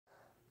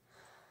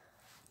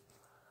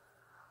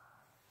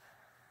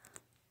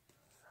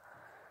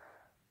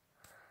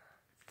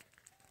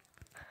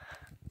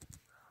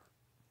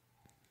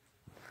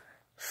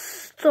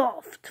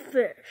soft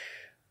fish.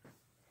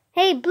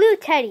 Hey, Blue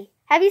Teddy,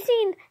 have you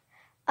seen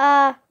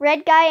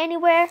Red Guy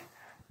anywhere?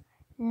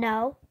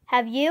 No.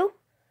 Have you?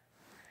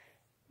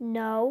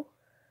 No.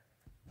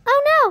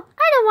 Oh no,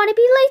 I don't want to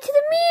be late to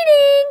the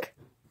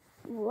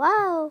meeting.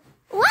 Whoa.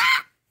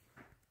 What?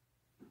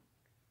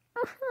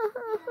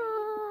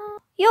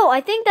 Yo,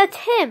 I think that's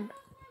him.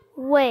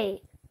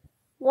 Wait,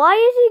 why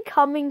is he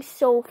coming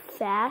so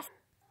fast?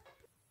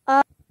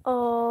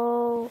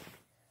 Oh.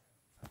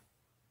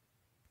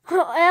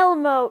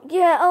 Elmo.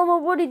 Yeah, Elmo,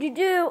 what did you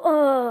do?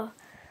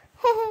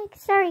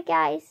 Sorry,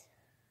 guys.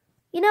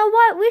 You know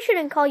what? We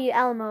shouldn't call you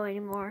Elmo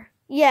anymore.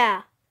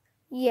 Yeah.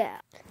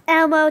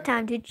 Elmo,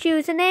 time to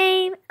choose a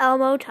name.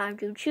 Elmo, time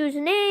to choose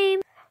a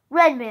name.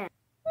 Redman.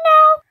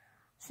 No.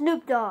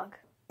 Snoop Dogg.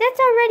 That's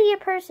already a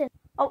person.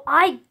 Oh,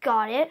 I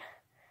got it.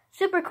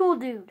 Super cool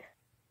dude.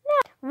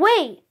 No.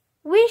 Wait,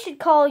 we should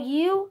call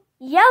you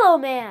Yellow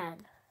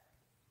Man.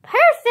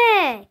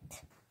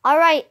 Perfect. All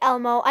right,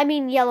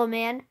 Yellow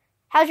Man.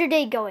 How's your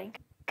day going?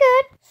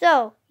 Good.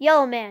 So,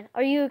 Yellow Man,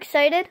 are you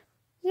excited?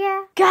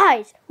 Yeah.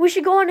 Guys, we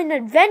should go on an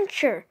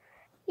adventure.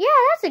 Yeah,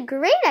 that's a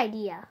great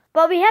idea.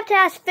 But we have to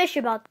ask Fish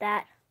about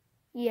that.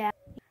 Yeah.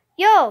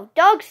 Yo,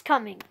 Dog's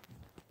coming.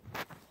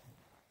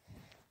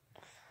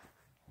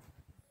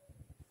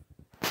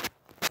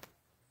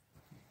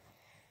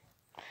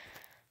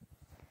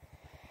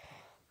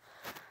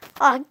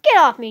 Oh, get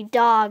off me,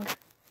 Dog.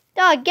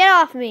 Dog, get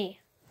off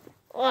me.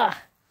 Ugh.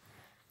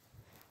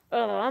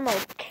 Oh, I'm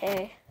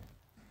okay.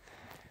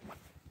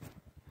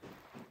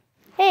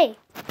 Hey,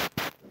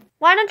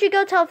 why don't you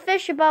go tell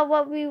Fish about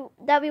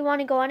that we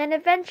want to go on an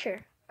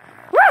adventure?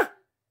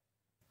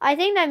 I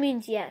think that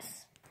means yes.